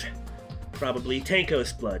cage. Probably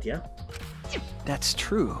Tenko's blood, yeah? That's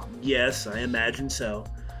true. Yes, I imagine so.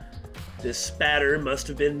 This spatter must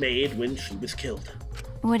have been made when she was killed.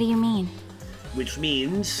 What do you mean? Which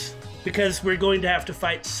means, because we're going to have to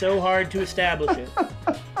fight so hard to establish it,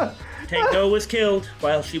 Tenko was killed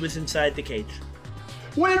while she was inside the cage.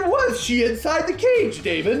 When was she inside the cage,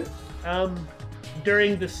 Damon?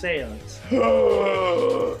 During the seance.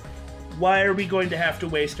 Why are we going to have to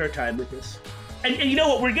waste our time with this? And you know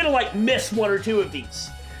what? We're gonna like miss one or two of these.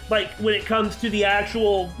 Like when it comes to the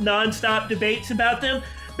actual non-stop debates about them,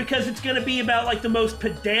 because it's gonna be about like the most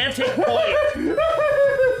pedantic point.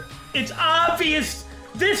 It's obvious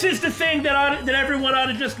this is the thing that everyone ought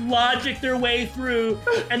to just logic their way through,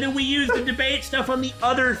 and then we use the debate stuff on the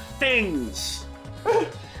other things.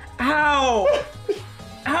 How?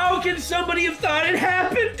 How can somebody have thought it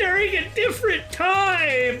happened during a different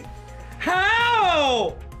time?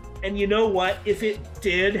 How? And you know what? If it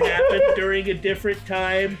did happen during a different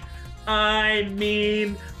time, I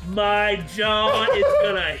mean, my jaw is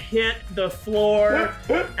gonna hit the floor,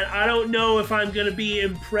 and I don't know if I'm gonna be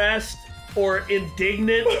impressed or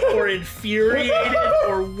indignant or infuriated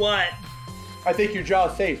or what. I think your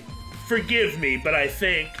jaw's safe. Forgive me, but I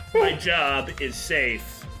think my job is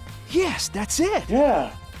safe. Yes, that's it.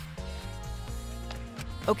 Yeah.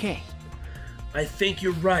 Okay. I think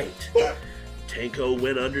you're right. Tenko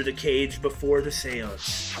went under the cage before the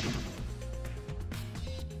seance.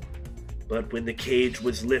 But when the cage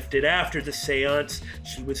was lifted after the seance,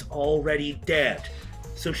 she was already dead.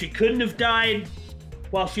 So she couldn't have died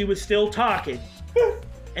while she was still talking.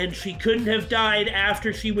 And she couldn't have died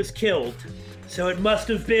after she was killed. So it must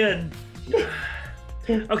have been...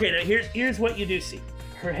 Okay, now here's what you do see.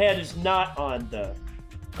 Her head is not on the...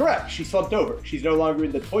 Correct, she slumped over. She's no longer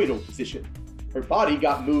in the toidal position. Her body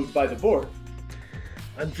got moved by the board.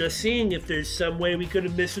 I'm just seeing if there's some way we could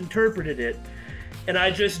have misinterpreted it. And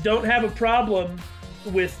I just don't have a problem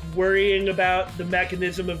with worrying about the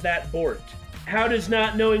mechanism of that board. How does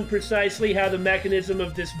not knowing precisely how the mechanism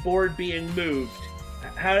of this board being moved,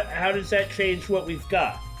 how does that change what we've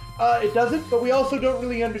got? It doesn't, but we also don't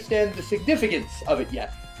really understand the significance of it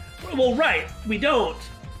yet. Well, right, we don't.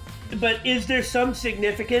 But is there some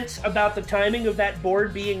significance about the timing of that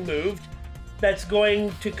board being moved that's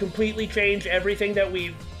going to completely change everything that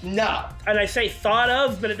we've... No. And I say thought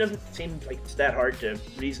of, but it doesn't seem like it's that hard to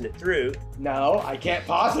reason it through. No, I can't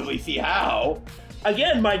possibly see how.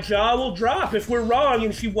 Again, my jaw will drop if we're wrong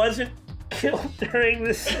and she wasn't killed during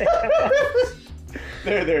the seance.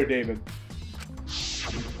 There, Damon.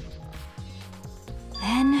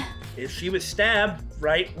 Then, If she was stabbed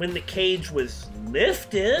right when the cage was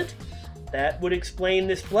lifted, that would explain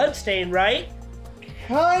this bloodstain, right?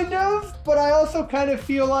 Kind of, but I also kind of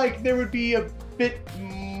feel like there would be a bit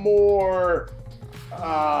more,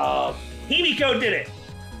 Himiko did it!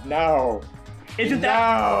 No. Isn't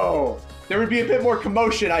that... No! There would be a bit more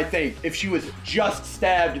commotion, I think, if she was just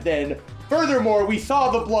stabbed then. Furthermore, we saw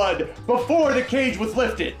the blood before the cage was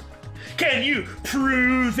lifted. Can you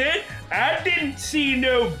prove it? I didn't see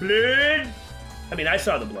no blood. I mean, I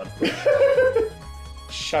saw the blood, of course.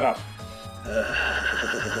 Shut up.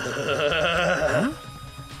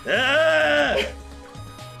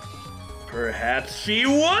 Perhaps she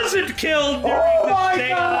wasn't killed during Oh the my seance.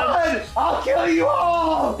 god! I'll kill you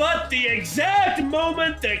all! But the exact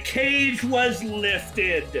moment the cage was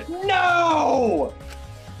lifted. No!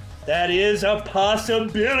 That is a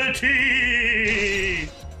possibility.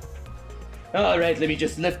 All right, let me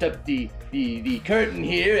just lift up the curtain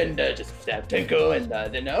here and just stab Tenko and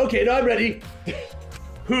then, okay, no, I'm ready.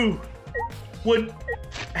 Who would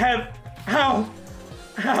have... How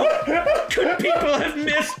could people have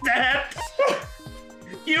missed that?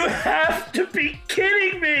 You have to be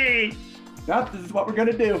kidding me! No, this is what we're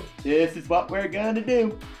gonna do. This is what we're gonna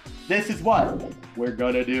do. This is what we're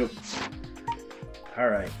gonna do. All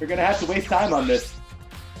right. We're gonna have to waste time on this.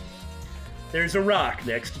 There's a rock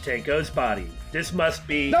next to Tenko's body. This must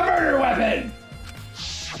be... The murder weapon!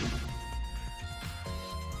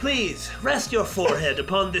 Please, rest your forehead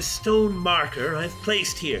upon this stone marker I've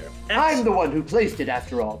placed here. I'm the one who placed it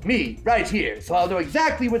after all. Me, right here, so I'll know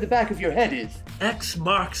exactly where the back of your head is. X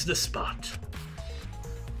marks the spot.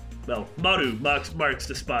 Well, Maru marks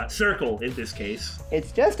the spot. Circle, in this case.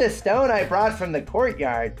 It's just a stone I brought from the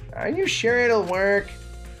courtyard. Are you sure it'll work?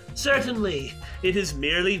 Certainly, it is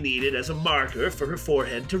merely needed as a marker for her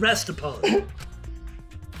forehead to rest upon.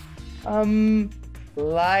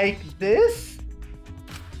 Like this?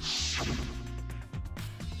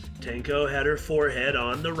 Tenko had her forehead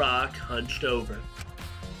on the rock, hunched over.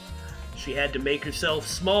 She had to make herself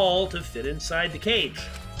small to fit inside the cage.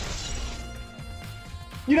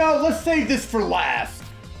 You know, let's save this for last.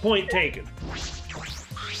 Point taken.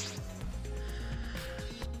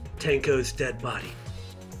 Tenko's dead body.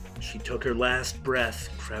 She took her last breath,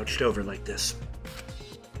 crouched over like this.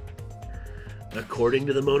 According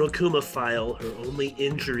to the Monokuma file, her only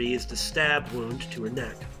injury is the stab wound to her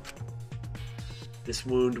neck. This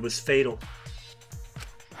wound was fatal.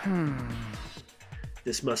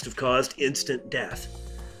 This must have caused instant death.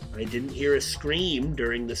 I didn't hear a scream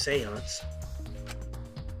during the seance.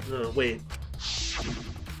 Oh, wait.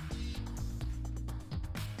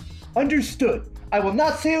 Understood. I will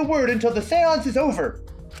not say a word until the seance is over.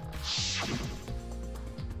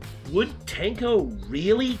 Would Tenko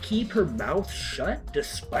really keep her mouth shut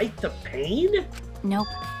despite the pain? nope.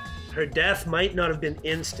 Her death might not have been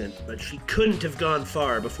instant, but she couldn't have gone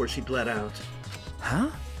far before she bled out. Huh?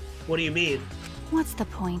 What do you mean? What's the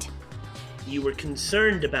point? You were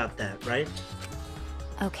concerned about that, right?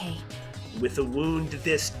 Okay. With a wound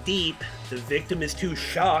this deep, the victim is too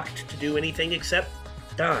shocked to do anything except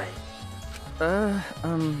die.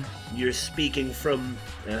 You're speaking from,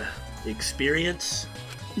 experience?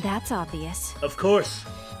 That's obvious. Of course.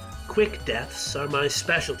 Quick deaths are my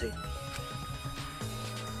specialty.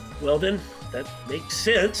 Well then, that makes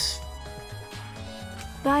sense.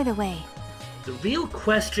 By the way, The real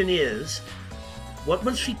question is, what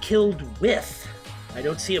was she killed with? I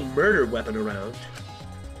don't see a murder weapon around.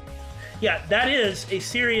 Yeah, that is a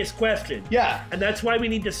serious question. Yeah, And that's why we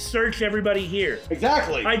need to search everybody here.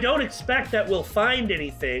 exactly. I don't expect that we'll find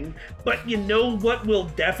anything, but you know what we'll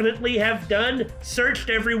definitely have done?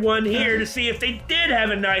 Searched everyone here to see if they did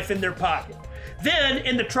have a knife in their pocket. Then,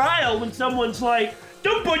 in the trial, when someone's like,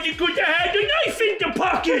 "Nobody could have had a knife in the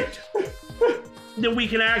pocket," then we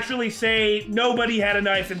can actually say nobody had a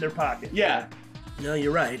knife in their pocket. Yeah. No,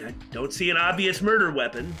 you're right. I don't see an obvious murder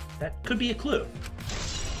weapon. That could be a clue.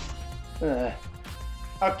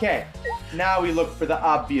 Okay, now we look for the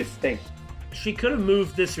obvious thing. She could have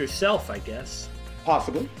moved this herself, I guess.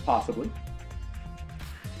 Possibly, possibly.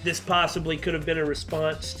 This possibly could have been a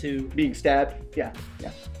response to... Being stabbed? Yeah,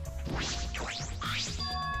 yeah.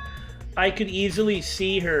 I could easily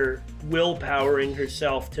see her willpowering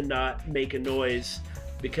herself to not make a noise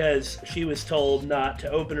because she was told not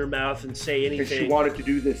to open her mouth and say anything. Because she wanted to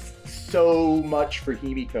do this so much for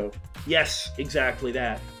Himiko. Yes, exactly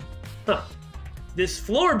that. Huh. This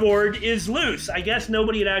floorboard is loose. I guess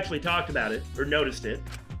nobody had actually talked about it or noticed it.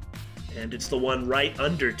 And it's the one right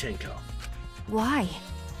under Tenko. Why?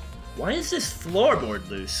 Why is this floorboard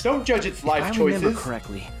loose? Don't judge its life If I choices. remember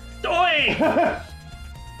correctly. Oi!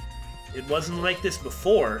 It wasn't like this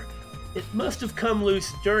before. It must have come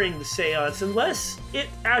loose during the seance, unless it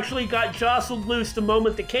actually got jostled loose the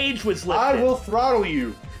moment the cage was lifted. I will throttle you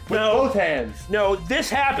with both hands. No, this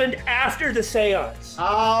happened after the seance.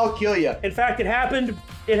 I'll kill you. In fact, it happened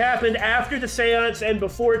after the seance and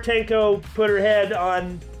before Tenko put her head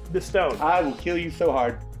on the stone. I will kill you so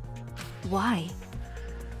hard. Why?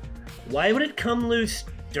 Why would it come loose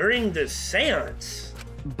during the seance?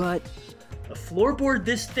 But A floorboard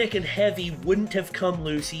this thick and heavy wouldn't have come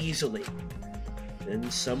loose easily.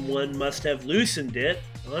 Then someone must have loosened it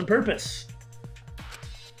on purpose.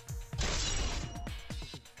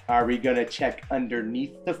 Are we gonna check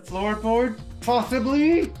underneath the floorboard?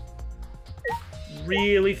 Possibly?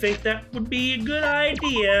 Really think that would be a good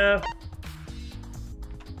idea.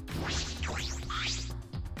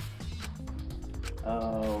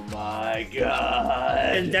 Oh my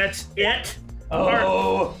god. And that's it?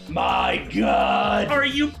 Oh my god. Are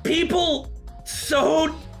you people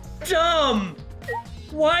so dumb?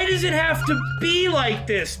 Why does it have to be like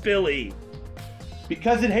this, Billy?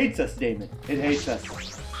 Because it hates us, Damon. It hates us.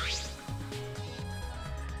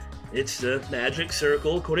 It's the magic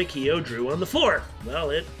circle Korekiyo drew on the floor.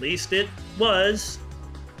 Well, at least it was.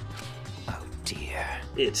 oh dear.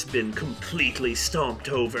 It's been completely stomped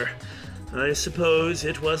over. I suppose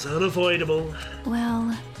it was unavoidable.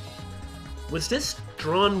 Well, Was this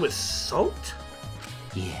drawn with salt?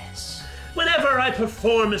 Yes. Whenever I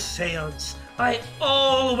perform a seance, I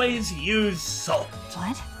always use salt.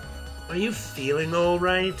 what? Are you feeling all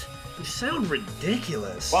right? You sound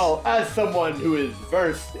ridiculous. Well, as someone who is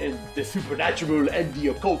versed in the supernatural and the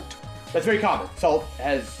occult, that's very common. Salt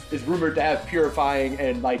is rumored to have purifying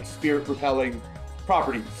and like spirit repelling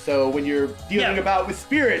properties. So when you're dealing about with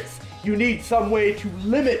spirits, you need some way to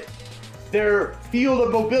limit their field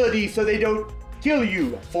of mobility so they don't kill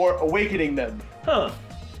you for awakening them. Huh.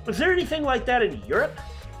 Was there anything like that in Europe?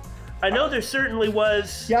 I know there certainly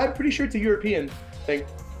was. Yeah, I'm pretty sure it's a European thing.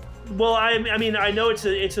 Well, I mean, I know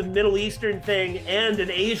it's a Middle Eastern thing and an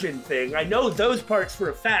Asian thing. I know those parts for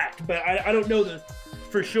a fact, but I don't know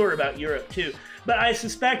for sure about Europe too. But I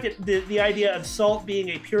suspect that the idea of salt being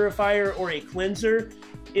a purifier or a cleanser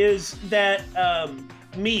is that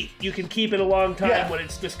meat, you can keep it a long time when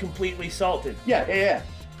it's just completely salted. Yeah.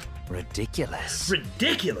 Ridiculous.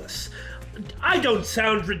 Ridiculous? I don't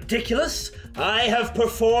sound ridiculous. I have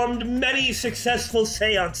performed many successful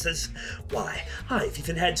seances. Why, I've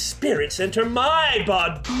even had spirits enter my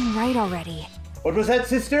body. Right already. What was that,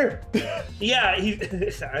 sister? Yeah,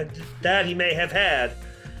 that he may have had.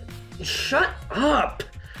 Shut up!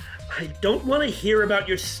 I don't want to hear about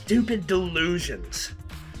your stupid delusions.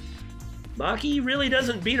 Maki really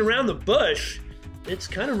doesn't beat around the bush. It's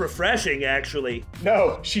kind of refreshing, actually.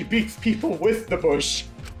 No, she beats people with the bush.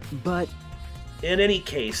 But In any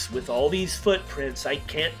case, with all these footprints, I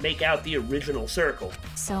can't make out the original circle.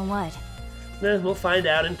 So what? We'll find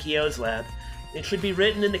out in Kyo's lab. It should be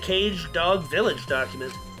written in the Caged Dog Village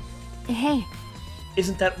document. Hey,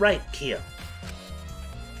 Isn't that right, Kyo?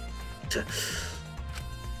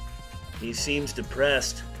 He seems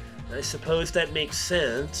depressed. I suppose that makes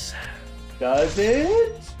sense. Does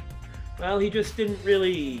it? Well, he just didn't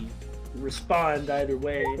really respond either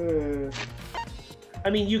way. I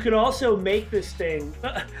mean, you could also make this thing.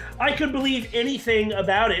 I could believe anything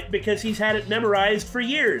about it because he's had it memorized for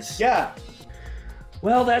years. Yeah.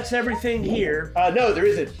 Well, that's everything here. No, there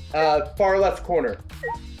isn't. Far left corner.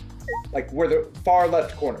 Like where the far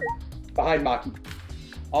left corner. Behind Maki.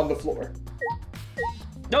 On the floor.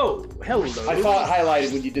 Oh, hello. I saw it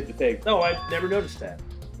highlighted when you did the thing. Oh, I've never noticed that.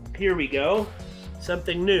 Here we go.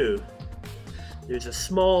 Something new. There's a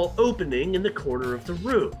small opening in the corner of the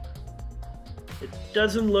room. It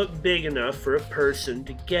doesn't look big enough for a person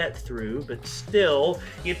to get through, but still,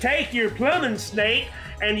 you take your plumbing snake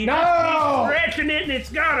and you just keep stretching it and it's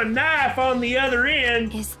got a knife on the other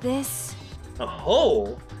end. is this... A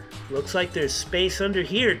hole? Looks like there's space under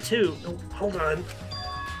here, too. Oh, hold on.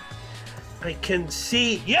 I can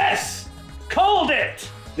see... Yes! Called it!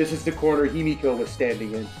 This is the corner Himiko was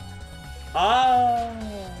standing in. Ah.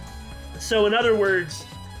 So in other words,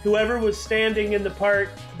 whoever was standing in the part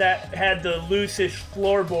that had the loosish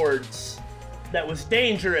floorboards that was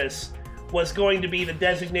dangerous was going to be the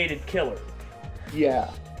designated killer. Yeah.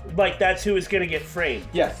 Like, that's who was going to get framed.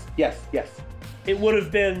 Yes, yes, yes. It would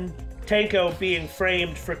have been Tenko being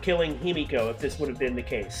framed for killing Himiko if this would have been the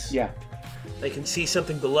case. Yeah. I can see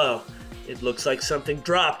something below. It looks like something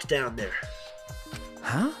dropped down there.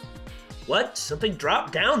 Huh? What? Something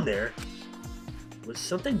dropped down there? Was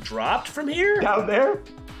something dropped from here? Down there?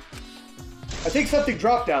 I think something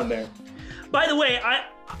dropped down there. By the way,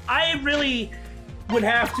 I really would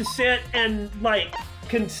have to sit and, like,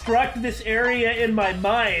 construct this area in my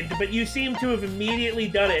mind, but you seem to have immediately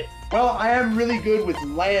done it. Well, I am really good with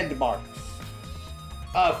landmarks.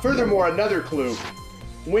 Furthermore, another clue.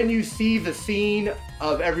 When you see the scene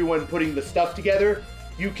of everyone putting the stuff together,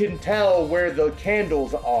 you can tell where the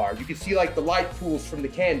candles are. You can see, like, the light pools from the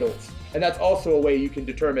candles. And that's also a way you can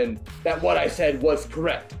determine that what I said was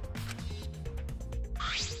correct.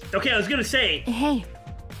 Okay, I was gonna say, Hey,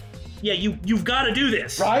 yeah, you've got to do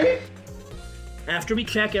this. Right? After we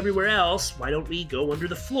check everywhere else, why don't we go under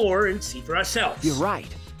the floor and see for ourselves? You're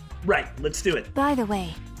right. Right, let's do it. by the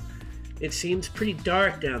way, It seems pretty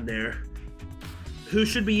dark down there. Who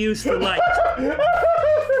should we use for light?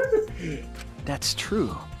 That's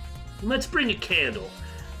true. Let's bring a candle.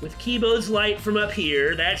 With Kibo's light from up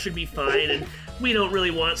here, that should be fine, and we don't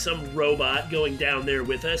really want some robot going down there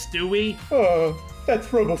with us, do we? Oh, that's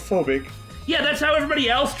robophobic. Yeah, that's how everybody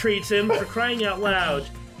else treats him, for crying out loud.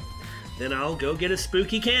 Then I'll go get a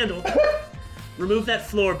spooky candle. Remove that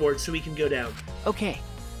floorboard so we can go down. Okay.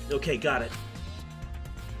 Okay, got it.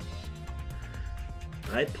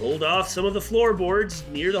 I pulled off some of the floorboards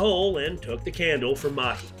near the hole and took the candle from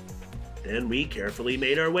Maki. Then we carefully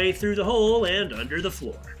made our way through the hole and under the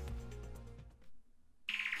floor.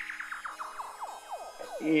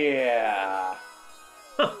 Yeah.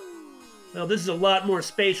 Huh. Well, this is a lot more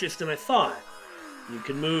spacious than I thought. You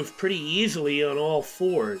can move pretty easily on all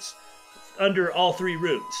fours, under all three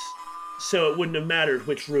rooms, so it wouldn't have mattered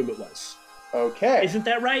which room it was. Okay. Isn't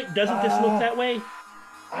that right? Doesn't this look that way?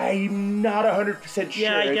 I'm not 100% sure.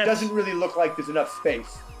 Yeah, I It guess- doesn't really look like there's enough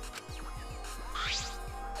space.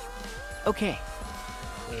 Okay.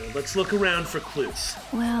 Let's look around for clues.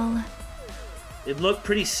 well, It'd look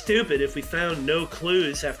pretty stupid if we found no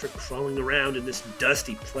clues after crawling around in this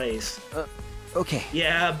dusty place. Okay.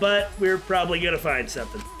 Yeah, but we're probably gonna find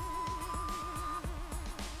something.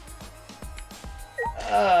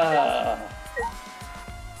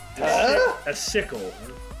 A sickle.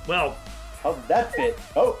 Well, How did that fit?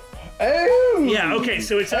 Oh. Oh. yeah, okay,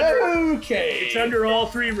 so it's under, Okay. it's under all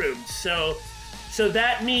three rooms, so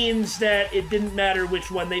that means that it didn't matter which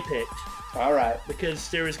one they picked, All right. because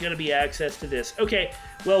there was gonna be access to this. Okay,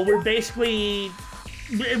 well, we're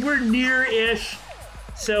near-ish,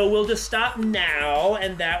 so we'll just stop now,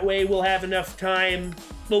 and that way we'll have enough time.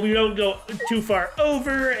 Well, we don't go too far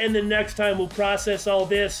over, and then next time we'll process all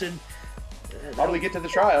this, and Probably get to the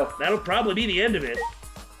trial. that'll probably be the end of it.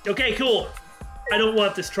 Okay, cool. I don't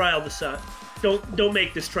want this trial to suck. Don't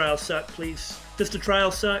make this trial suck, please. Does the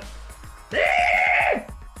trial suck?